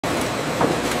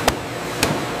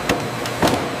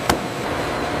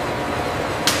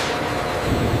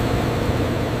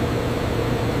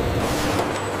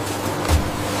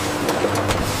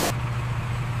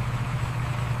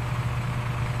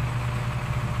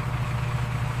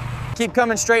keep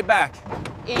coming straight back.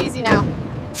 Easy now.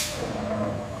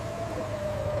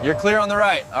 You're clear on the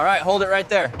right. All right, hold it right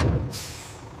there.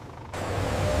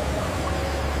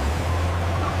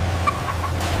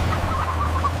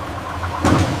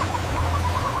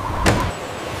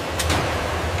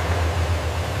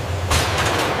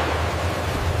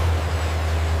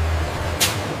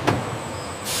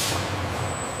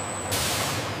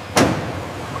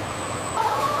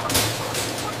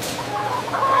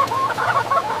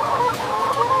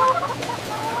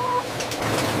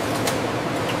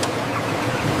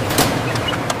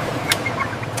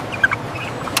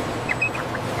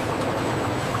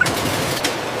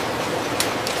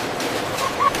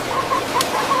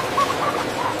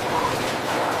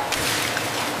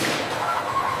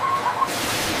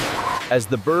 As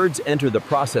the birds enter the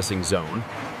processing zone,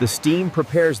 the steam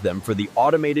prepares them for the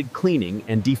automated cleaning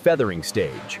and defeathering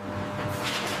stage.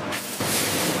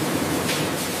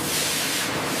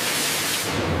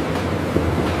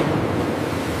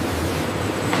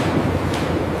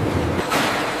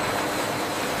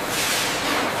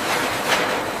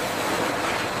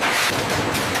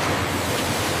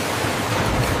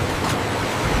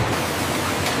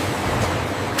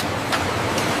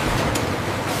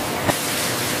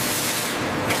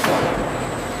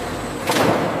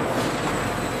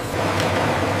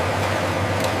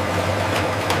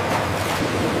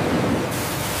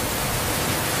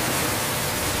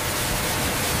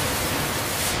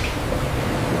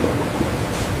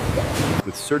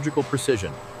 With surgical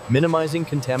precision, minimizing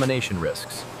contamination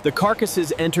risks. The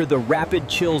carcasses enter the rapid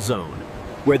chill zone,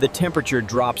 where the temperature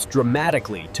drops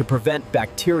dramatically to prevent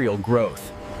bacterial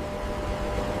growth.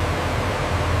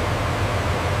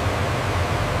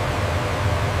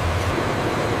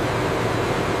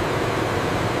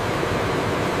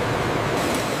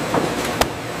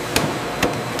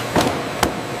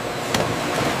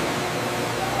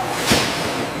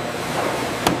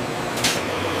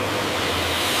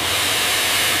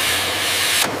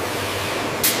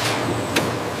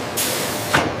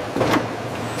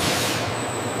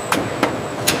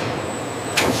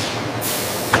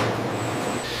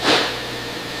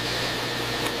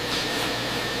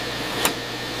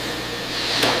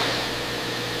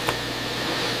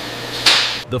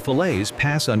 The fillets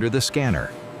pass under the scanner.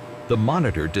 The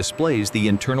monitor displays the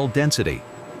internal density.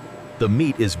 The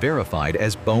meat is verified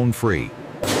as bone-free.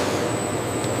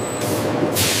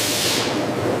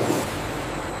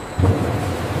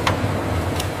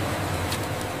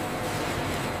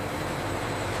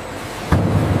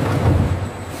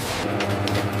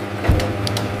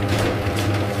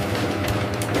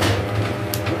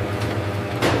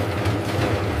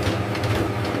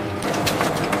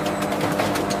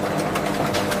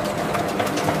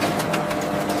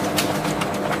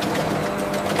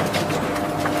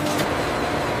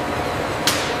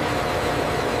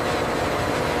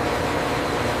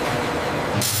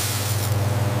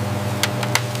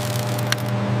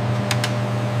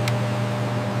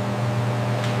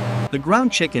 The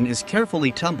ground chicken is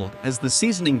carefully tumbled as the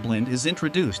seasoning blend is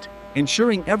introduced,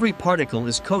 ensuring every particle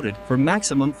is coated for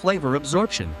maximum flavor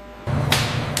absorption.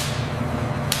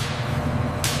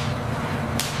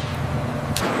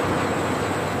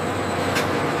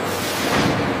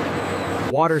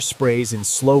 Water sprays in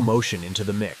slow motion into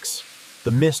the mix.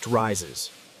 The mist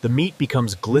rises. The meat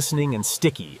becomes glistening and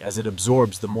sticky as it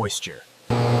absorbs the moisture.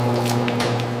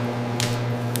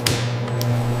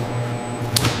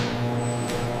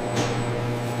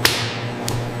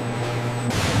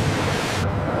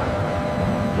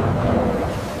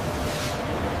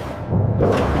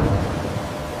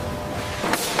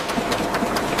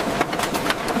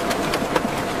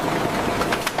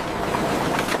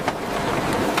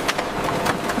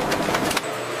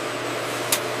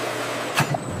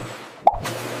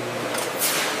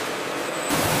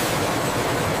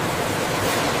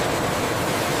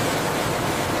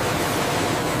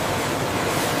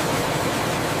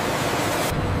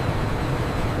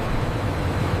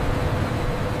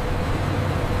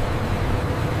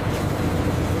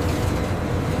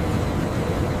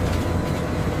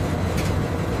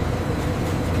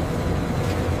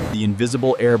 The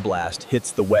invisible air blast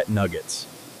hits the wet nuggets.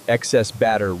 Excess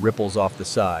batter ripples off the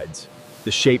sides.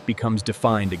 The shape becomes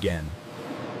defined again.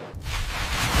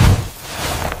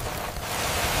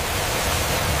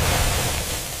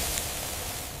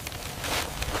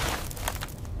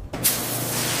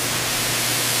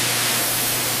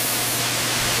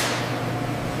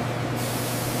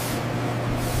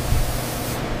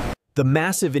 The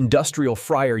massive industrial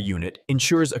fryer unit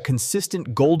ensures a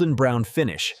consistent golden brown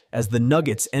finish as the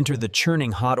nuggets enter the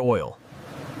churning hot oil.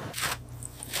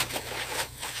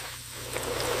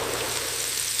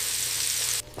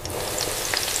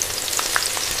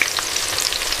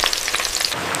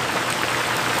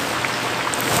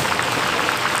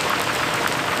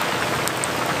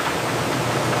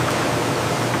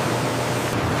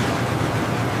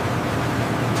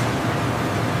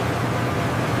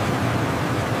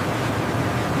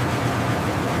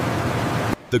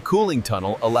 The cooling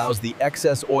tunnel allows the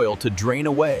excess oil to drain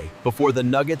away before the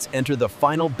nuggets enter the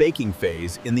final baking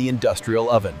phase in the industrial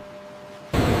oven.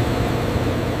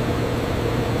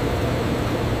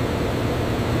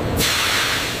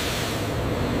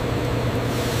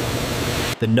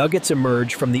 The nuggets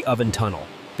emerge from the oven tunnel.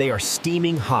 They are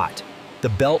steaming hot. The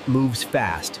belt moves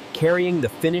fast, carrying the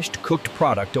finished cooked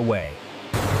product away.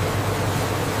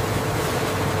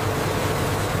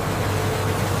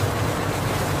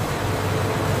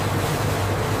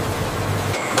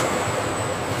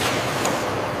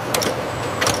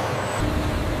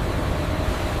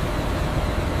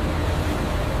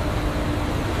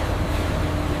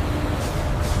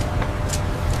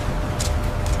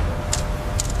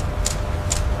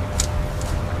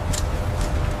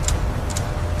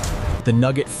 The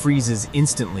nugget freezes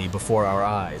instantly before our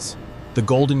eyes. The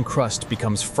golden crust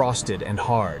becomes frosted and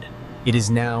hard. It is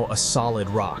now a solid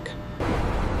rock.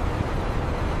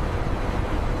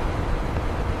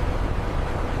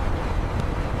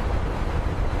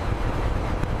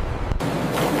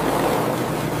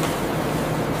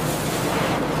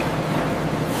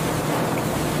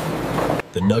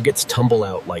 The nuggets tumble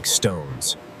out like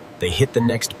stones. They hit the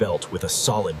next belt with a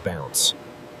solid bounce.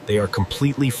 They are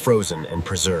completely frozen and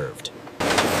preserved.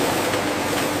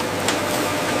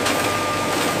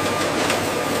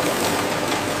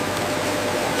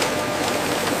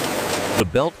 The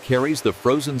belt carries the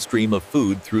frozen stream of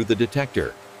food through the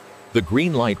detector. The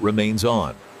green light remains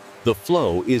on. The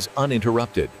flow is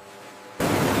uninterrupted.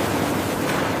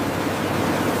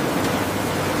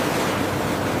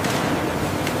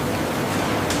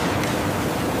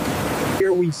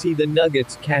 Here we see the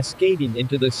nuggets cascading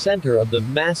into the center of the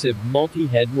massive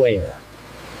multi-head weigher.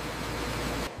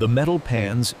 The metal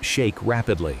pans shake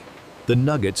rapidly. The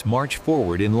nuggets march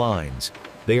forward in lines.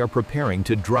 They are preparing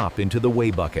to drop into the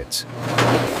weigh buckets.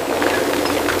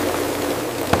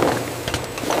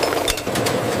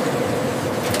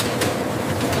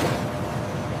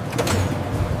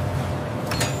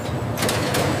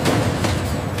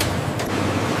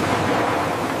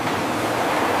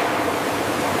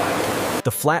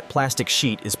 The flat plastic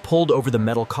sheet is pulled over the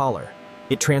metal collar.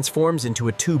 It transforms into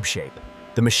a tube shape.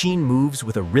 The machine moves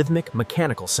with a rhythmic,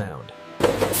 mechanical sound.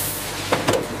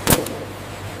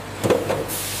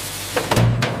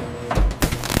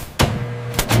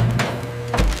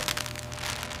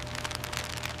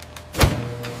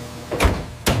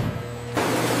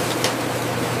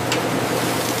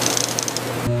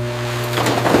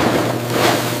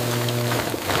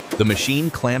 The machine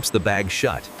clamps the bag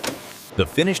shut. The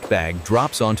finished bag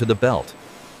drops onto the belt.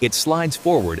 It slides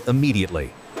forward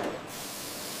immediately.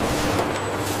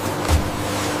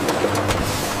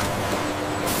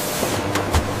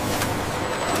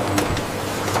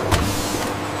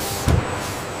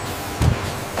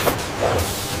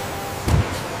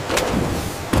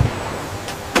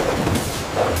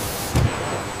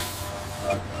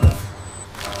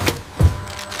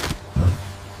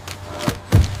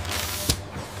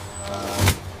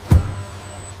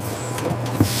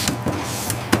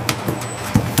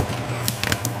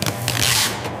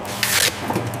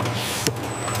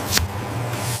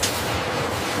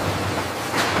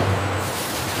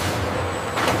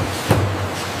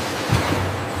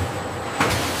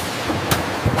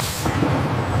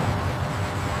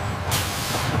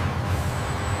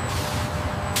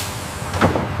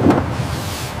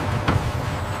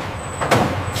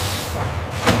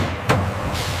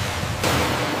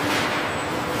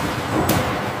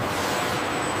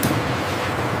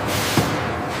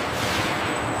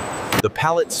 The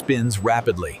pallet spins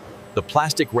rapidly. The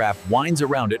plastic wrap winds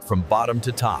around it from bottom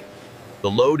to top. The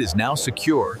load is now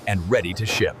secure and ready to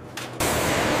ship.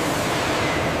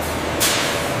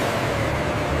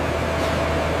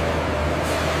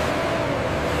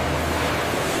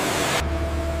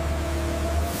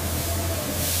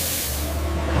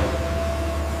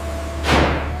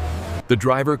 The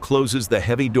driver closes the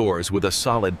heavy doors with a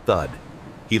solid thud.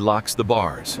 He locks the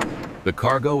bars. The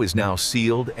cargo is now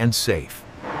sealed and safe.